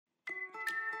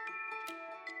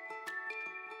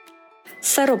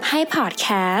สรุปให้พอดแค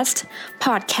ส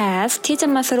ต์ที่จะ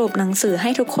มาสรุปหนังสือให้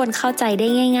ทุกคนเข้าใจได้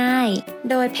ง่ายๆ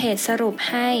โดยเพจสรุป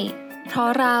ให้เพราะ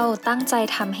เราตั้งใจ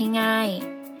ทำให้ง่าย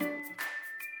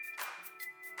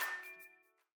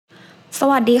ส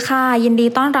วัสดีค่ะยินดี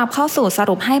ต้อนรับเข้าสู่ส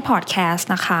รุปให้พอดแคสต์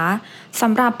นะคะส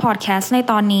ำหรับพอดแคสต์ใน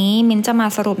ตอนนี้มิ้นจะมา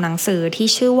สรุปหนังสือที่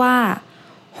ชื่อว่า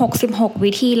66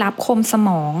วิธีลับคมสม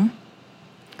อง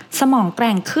แก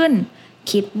ร่งขึ้น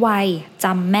คิดไวจ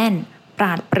ำแม่นปร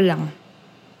าดเปรื่อง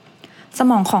ส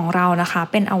มองของเรานะคะ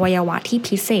เป็นอวัยวะที่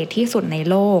พิเศษที่สุดใน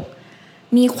โลก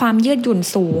มีความยืดหยุ่น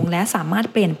สูงและสามารถ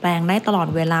เปลี่ยนแปลงได้ตลอด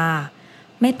เวลา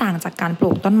ไม่ต่างจากการปลู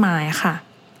กต้นไม้ค่ะ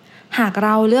หากเร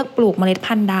าเลือกปลูกเมล็ด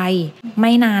พันธุ์ใดไ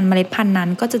ม่นานเมล็ดพันธุ์นั้น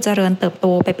ก็จะเจริญเติบโต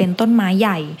ไปเป็นต้นไม้ให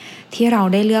ญ่ที่เรา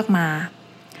ได้เลือกมา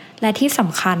และที่ส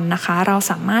ำคัญนะคะเรา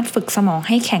สามารถฝึกสมองใ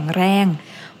ห้แข็งแรง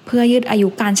เพื่อยืดอายุ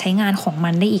การใช้งานของมั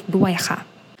นได้อีกด้วยค่ะ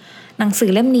หนังสือ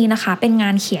เล่มนี้นะคะเป็นงา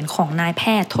นเขียนของนายแพ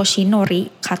ทย์โทชิโนริ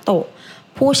คาโตะ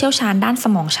ผู้เชี่ยวชาญด้านส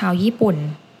มองชาวญี่ปุ่น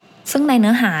ซึ่งในเ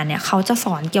นื้อหาเนี่ยเขาจะส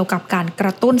อนเกี่ยวกับการกร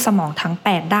ะตุ้นสมองทั้ง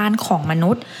8ด้านของม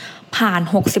นุษย์ผ่าน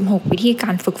66วิธีกา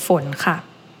รฝึกฝนค่ะ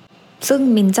ซึ่ง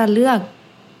มินจะเลือก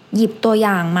หยิบตัวอ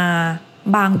ย่างมา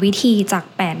บางวิธีจาก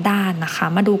8ด้านนะคะ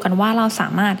มาดูกันว่าเราสา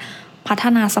มารถพัฒ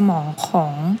นาสมองขอ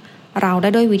งเราได้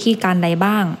ด้วยวิธีการใด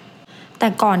บ้างแต่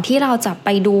ก่อนที่เราจะไป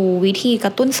ดูวิธีกร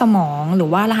ะตุ้นสมองหรือ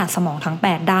ว่ารหัสสมองทั้ง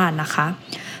8ด้านนะคะ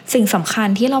สิ่งสำคัญ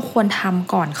ที่เราควรท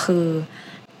ำก่อนคือ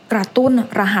กระตุ้น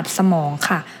รหัสสมอง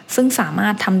ค่ะซึ่งสามา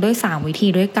รถทำด้วย3วิธี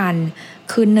ด้วยกัน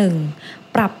คือ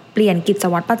 1. ปรับเปลี่ยนกิจ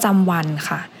วัตรประจำวัน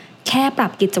ค่ะแค่ปรั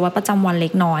บกิจวัตรประจำวันเล็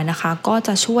กน้อยนะคะก็จ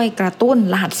ะช่วยกระตุ้น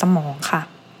รหัสสมองค่ะ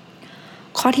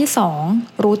ข้อที่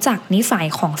 2. รู้จักนิสัย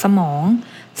ของสมอง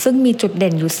ซึ่งมีจุดเ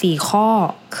ด่นอยู่4ข้อ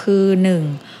คือ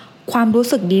 1. ความรู้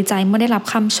สึกดีใจเมื่อได้รับ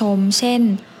คำชมเช่น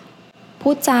พู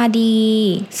ดจาดี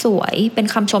สวยเป็น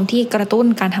คำชมที่กระตุ้น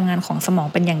การทำงานของสมอง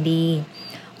เป็นอย่างดี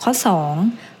ข้อ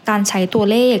 2. การใช้ตัว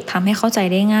เลขทำให้เข้าใจ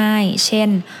ได้ง่ายเช่น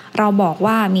เราบอก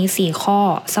ว่ามี4ข้อ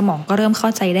สมองก็เริ่มเข้า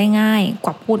ใจได้ง่ายก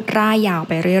ว่าพูดร่ายยาวไ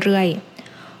ปเรื่อย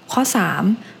ๆข้อ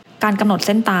 3. การกำหนดเ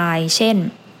ส้นตายเช่น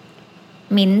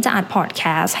มิ้นจะอัดพอดแค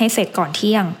สต์ให้เสร็จก่อนเ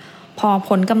ที่ยงพอ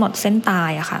พ้นกำหนดเส้นตา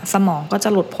ยอะค่ะสมองก็จะ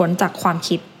หลุดพ้นจากความ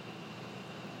คิด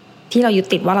ที่เรายึด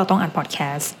ติดว่าเราต้องอัดพอดแค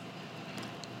สต์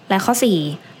และข้อ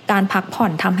 4. การพักผ่อ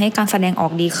นทำให้การแสดงออ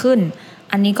กดีขึ้น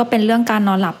อันนี้ก็เป็นเรื่องการน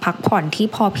อนหลับพักผ่อนที่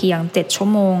พอเพียง7ชั่ว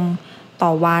โมงต่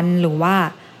อวันหรือว่า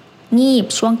งีบ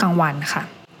ช่วงกลางวันค่ะ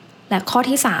และข้อ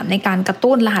ที่ 3 ในการกระ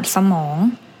ตุ้นรหัสสมอง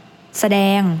แส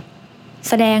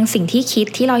ดงสิ่งที่คิด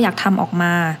ที่เราอยากทำออกม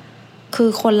าคือ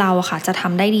คนเราค่ะจะท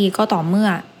ำได้ดีก็ต่อเมื่อ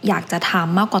อยากจะท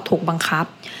ำมากกว่าถูกบังคับ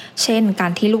เช่นกา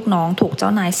รที่ลูกน้องถูกเจ้า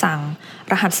นายสั่ง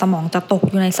รหัสสมองจะตก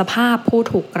อยู่ในสภาพผู้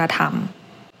ถูกกระท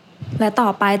ำและต่อ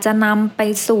ไปจะนำไป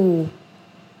สู่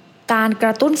การกร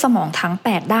ะตุ้นสมองทั้ง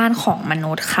8ด้านของม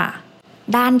นุษย์ค่ะ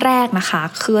ด้านแรกนะคะ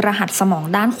คือรหัสสมอง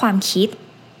ด้านความคิด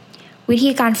วิ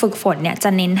ธีการฝึกฝนเนี่ยจะ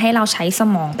เน้นให้เราใช้ส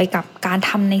มองไปกับการ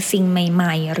ทำในสิ่งให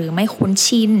ม่ๆหรือไม่คุ้น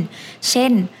ชินเช่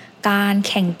นการ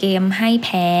แข่งเกมให้แ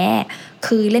พ้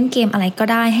คือเล่นเกมอะไรก็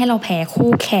ได้ให้เราแพ้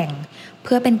คู่แข่งเ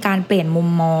พื่อเป็นการเปลี่ยนมุม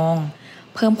มอง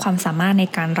เพิ่มความสามารถใน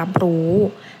การรับรู้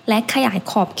และขยาย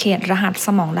ขอบเขตรหัสส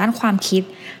มองด้านความคิด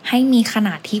ให้มีขน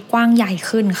าดที่กว้างใหญ่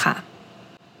ขึ้นค่ะ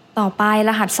ต่อไป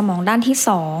รหัสสมองด้านที่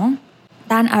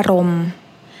2ด้านอารมณ์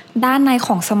ด้านในข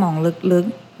องสมองลึก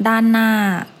ๆด้านหน้า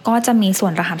ก็จะมีส่ว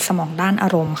นรหัสสมองด้านอา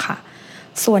รมณ์ค่ะ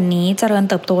ส่วนนี้เจริญ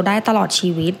เติบโตได้ตลอดชี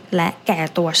วิตและแก่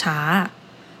ตัวช้า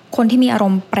คนที่มีอาร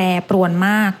มณ์แปรปรวนม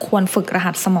ากควรฝึกร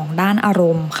หัสสมองด้านอาร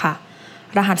มณ์ค่ะ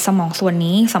รหัสสมองส่วน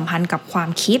นี้สัมพันธ์กับความ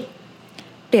คิด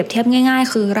เปรียบเทียบง่าย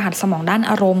ๆคือรหัสสมองด้าน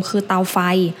อารมณ์คือเตาไฟ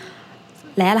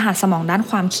และรหัสสมองด้าน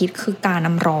ความคิดคือการ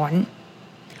น้ำร้อน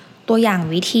ตัวอย่าง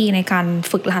วิธีในการ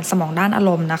ฝึกรหัสสมองด้านอา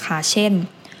รมณ์นะคะเช่น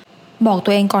บอกตั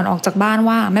วเองก่อนออกจากบ้าน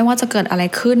ว่าไม่ว่าจะเกิดอะไร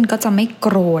ขึ้นก็จะไม่โก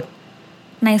รธ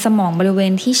ในสมองบริเว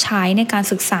ณที่ใช้ในการ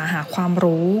ศึกษาหาความ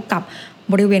รู้กับ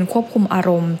บริเวณควบคุมอา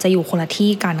รมณ์จะอยู่คนละ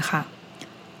ที่กันค่ะ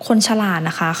คนฉลาด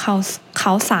นะคะเข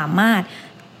าสามารถ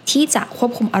ที่จะคว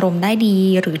บคุมอารมณ์ได้ดี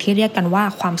หรือที่เรียกกันว่า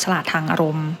ความฉลาดทางอาร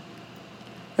มณ์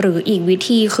หรืออีกวิ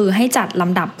ธีคือให้จัดล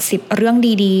ำดับ10เรื่อง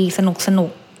ดีๆสนุก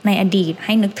ๆในอดีตใ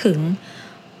ห้นึกถึง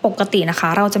ปกตินะคะ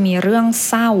เราจะมีเรื่อง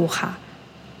เศร้าค่ะ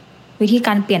วิธีก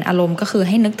ารเปลี่ยนอารมณ์ก็คือใ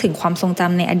ห้นึกถึงความทรงจ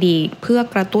ำในอดีตเพื่อ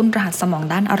กระตุ้นรหัสสมอง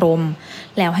ด้านอารมณ์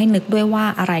แล้วให้นึกด้วยว่า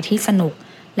อะไรที่สนุก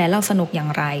และเราสนุกอย่า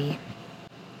งไร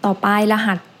ต่อไปร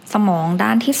หัสสมองด้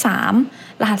านที่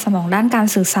3รหัสสมองด้านการ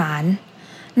สื่อสาร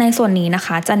ในส่วนนี้นะค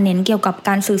ะจะเน้นเกี่ยวกับก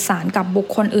ารสื่อสารกับบุค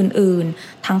คลอื่น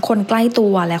ๆทั้งคนใกล้ตั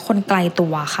วและคนไกลตั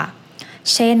วค่ะ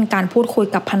เช่นการพูดคุย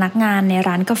กับพนักงานใน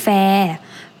ร้านกาแฟ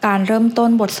การเริ่มต้น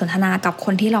บทสนทนากับค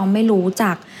นที่เราไม่รู้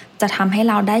จักจะทำให้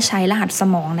เราได้ใช้รหัสส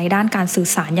มองในด้านการสื่อ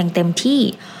สารอย่างเต็มที่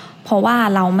เพราะว่า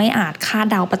เราไม่อาจคาด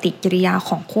เดาปฏิกิริยาข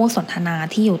องคู่สนทนา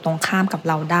ที่อยู่ตรงข้ามกับ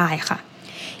เราได้ค่ะ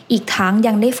อีกทั้ง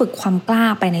ยังได้ฝึกความกล้า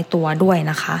ไปในตัวด้วย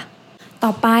นะคะต่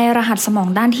อไปรหัสสมอง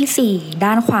ด้านที่4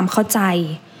ด้านความเข้าใจ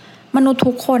มนุษย์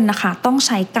ทุกคนนะคะต้องใ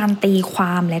ช้การตีคว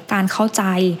ามและการเข้าใจ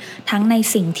ทั้งใน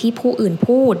สิ่งที่ผู้อื่น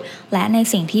พูดและใน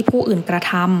สิ่งที่ผู้อื่นกระ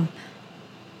ท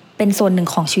ำเป็นส่วนหนึ่ง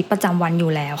ของชีวิตประจำวันอ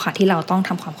ยู่แล้วค่ะที่เราต้องท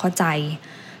ำความเข้าใจ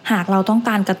หากเราต้องก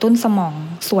ารกระตุ้นสมอง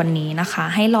ส่วนนี้นะคะ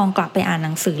ให้ลองกลับไปอ่านห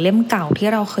นังสือเล่มเก่าที่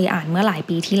เราเคยอ่านเมื่อหลาย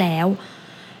ปีที่แล้ว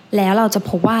เราจะ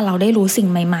พบว่าเราได้รู้สิ่ง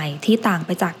ใหม่ๆที่ต่างไป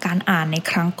จากการอ่านใน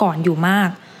ครั้งก่อนอยู่มาก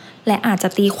และอาจจะ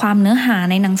ตีความเนื้อหา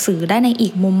ในหนังสือได้ในอี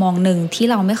กมุมมองหนึ่งที่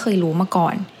เราไม่เคยรู้มาก่อ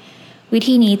นวิ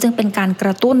ธีนี้จึงเป็นการกร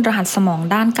ะตุ้นรหัสสมอง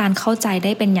ด้านการเข้าใจไ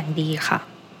ด้เป็นอย่างดีค่ะ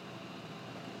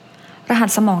รหัส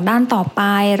สมองด้านต่อไป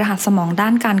รหัสสมองด้า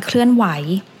นการเคลื่อนไหว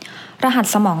รหัส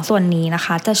สมองส่วนนี้นะค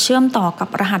ะจะเชื่อมต่อกับ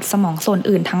รหัสสมองส่วน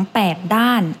อื่นทั้ง8ด้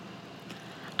าน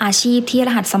อาชีพที่ร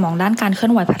หัสสมองด้านการเคลื่อ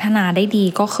นไหวพัฒนาได้ดี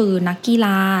ก็คือนักกีฬ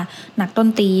านักดน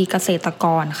ตรีเกษตรก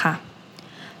รค่ะ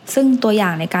ซึ่งตัวอย่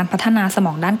างในการพัฒนาสม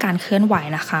องด้านการเคลื่อนไหว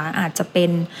นะคะอาจจะเป็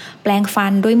นแปรงฟั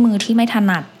นด้วยมือที่ไม่ถ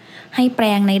นัดให้แปร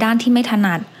งในด้านที่ไม่ถ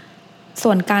นัดส่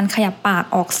วนการขยับปาก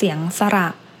ออกเสียงสระ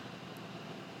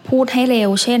พูดให้เร็ว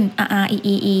เช่น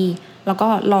e แล้วก็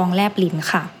ลองแลบลิ้น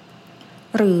ค่ะ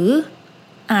หรือ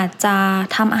อาจจะ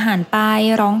ทำอาหารไป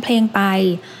ร้องเพลงไป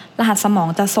รหัสสมอง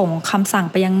จะส่งคำสั่ง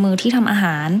ไปยังมือที่ทำอาห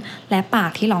ารและปา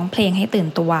กที่ร้องเพลงให้ตื่น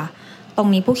ตัวตรง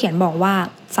นี้ผู้เขียนบอกว่า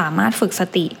สามารถฝึกส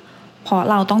ติเพราะ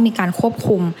เราต้องมีการควบ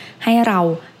คุมให้เรา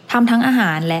ทำทั้งอาห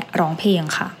ารและร้องเพลง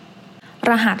ค่ะ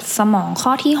รหัสสมองข้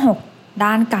อที่6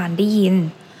ด้านการได้ยิน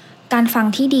การฟัง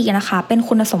ที่ดีนะคะเป็น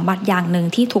คุณสมบัติอย่างหนึ่ง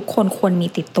ที่ทุกคนควรมี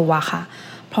ติดตัวค่ะ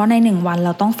เพราะใน1วันเร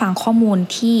าต้องฟังข้อมูล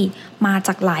ที่มาจ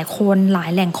ากหลายคนหลาย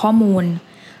แหล่งข้อมูล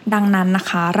ดังนั้นนะ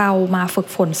คะเรามาฝึก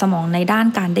ฝนสมองในด้าน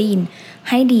การได้ยิน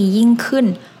ให้ดียิ่งขึ้น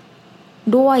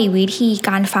ด้วยวิธีก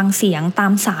ารฟังเสียงตา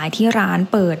มสายที่ร้าน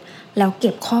เปิดแล้วเ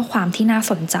ก็บข้อความที่น่า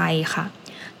สนใจค่ะ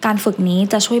การฝึกนี้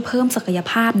จะช่วยเพิ่มศักย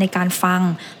ภาพในการฟัง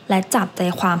และจับใจ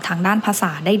ความทางด้านภาษ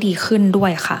าได้ดีขึ้นด้ว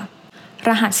ยค่ะร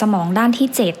หัสสมองด้านที่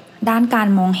7ด้านการ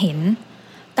มองเห็น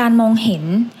การมองเห็น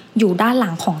อยู่ด้านหลั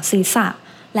งของศีรษะ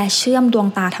และเชื่อมดวง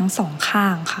ตาทั้งสองข้า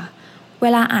งค่ะเว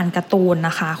ลาอ่านการ์ตูนน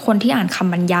ะคะคนที่อ่านค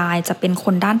ำบรรยายจะเป็นค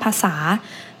นด้านภาษา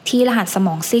ที่รหัสสม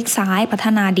องซีกซ้ายพัฒ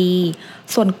นาดี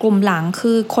ส่วนกลุ่มหลัง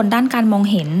คือคนด้านการมอง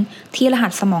เห็นที่รหั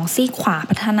สสมองซีกขวา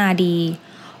พัฒนาดี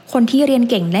คนที่เรียน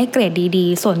เก่งได้เกรดดี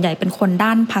ๆส่วนใหญ่เป็นคนด้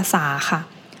านภาษาค่ะ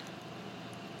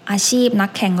อาชีพนัก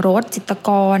แข่งรถจิตรก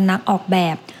รนักออกแบ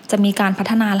บจะมีการพั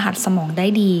ฒนารหัสสมองได้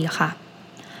ดีค่ะ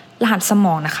รหัสสม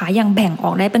องนะคะยังแบ่งอ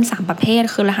อกได้เป็น3ประเภท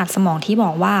คือรหัสสมองที่บ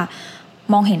อกว่า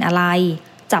มองเห็นอะไร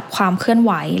จับความเคลื่อนไห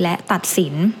วและตัดสิ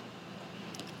น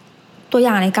ตัวอ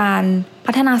ย่างในการ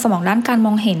พัฒนาสมองด้านการม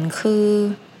องเห็นคือ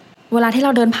เวลาที่เร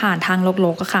าเดินผ่านทางร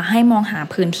กๆค่ะให้มองหา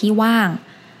พื้นที่ว่าง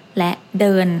และเ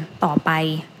ดินต่อไป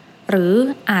หรือ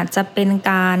อาจจะเป็น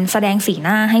การแสดงสีห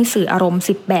น้าให้สื่ออารมณ์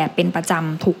10แบบเป็นประจ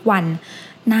ำทุกวัน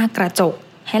หน้ากระจก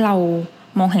ให้เรา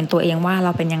มองเห็นตัวเองว่าเร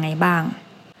าเป็นยังไงบ้าง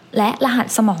และรหัส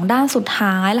สมองด้านสุด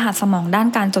ท้ายรหัสสมองด้าน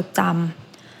การจดจ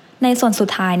ำในส่วนสุด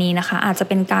ท้ายนี้นะคะอาจจะ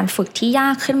เป็นการฝึกที่ยา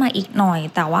กขึ้นมาอีกหน่อย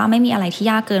แต่ว่าไม่มีอะไรที่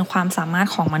ยากเกินความสามารถ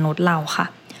ของมนุษย์เราค่ะ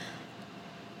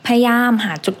พยายามห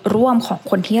าจุดร่วมของ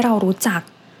คนที่เรารู้จัก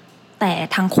แต่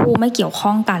ทั้งคู่ไม่เกี่ยวข้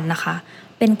องกันนะคะ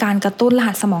เป็นการกระตุ้นร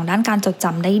หัสสมองด้านการจดจ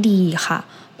ำได้ดีค่ะ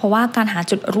เพราะว่าการหา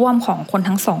จุดร่วมของคน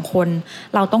ทั้ง2คน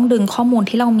เราต้องดึงข้อมูล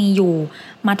ที่เรามีอยู่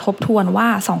มาทบทวนว่า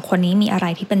2คนนี้มีอะไร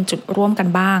ที่เป็นจุดร่วมกัน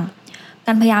บ้างก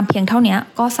ารพยายามเพียงเท่านี้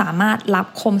ก็สามารถรับ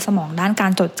คมสมองด้านกา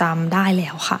รจดจำได้แล้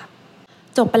วค่ะ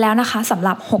จบไปแล้วนะคะสำห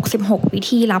รับ66วิ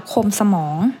ธีรับคมสมอ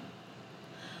ง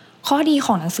ข้อดีข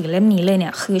องหนังสือเล่มนี้เลยเนี่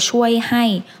ยคือช่วยให้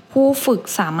ผู้ฝึก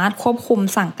สามารถควบคุม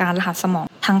สั่งการรหัสสมอง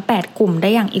ทั้ง8กลุ่มได้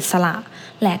อย่างอิสระ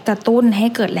และกระตุ้นให้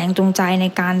เกิดแรงจูงใจใน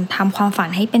การทำความฝัน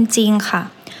ให้เป็นจริงค่ะ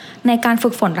ในการฝึ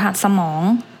กฝนรหัสสมอง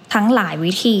ทั้งหลาย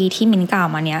วิธีที่มินกล่าว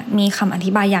มาเนี่ยมีคำอ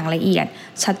ธิบายอย่างละเอียด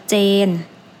ชัดเจน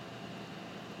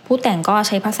ผู้แต่งก็ใ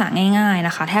ช้ภาษาง่ายๆน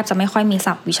ะคะแทบจะไม่ค่อยมี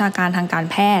ศัพท์วิชาการทางการ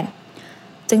แพทย์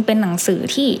จึงเป็นหนังสือ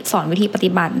ที่สอนวิธีปฏิ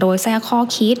บัติโดยแทรกข้อ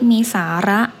คิดมีสา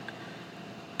ระ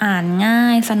อ่านง่า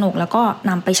ยสนุกแล้วก็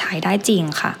นำไปใช้ได้จริง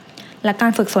ค่ะและกา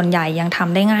รฝึกส่วนใหญ่ยังท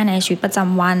ำได้ง่ายในชีวิตประจ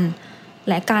ำวัน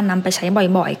และการนำไปใช้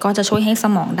บ่อยๆก็จะช่วยให้ส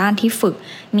มองด้านที่ฝึก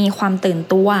มีความตื่น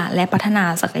ตัวและพัฒนา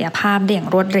ศักยภาพได้อย่าง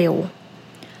รวดเร็ว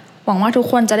หวังว่าทุก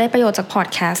คนจะได้ประโยชน์จากพอด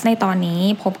แคสต์ในตอนนี้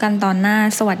พบกันตอนหน้า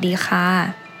สวัสดีค่ะ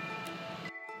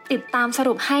ติดตามส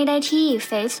รุปให้ได้ที่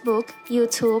Facebook,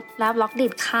 YouTube และ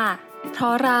Blogdit ค่ะเพรา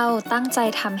ะเราตั้งใจ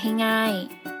ทำให้ง่าย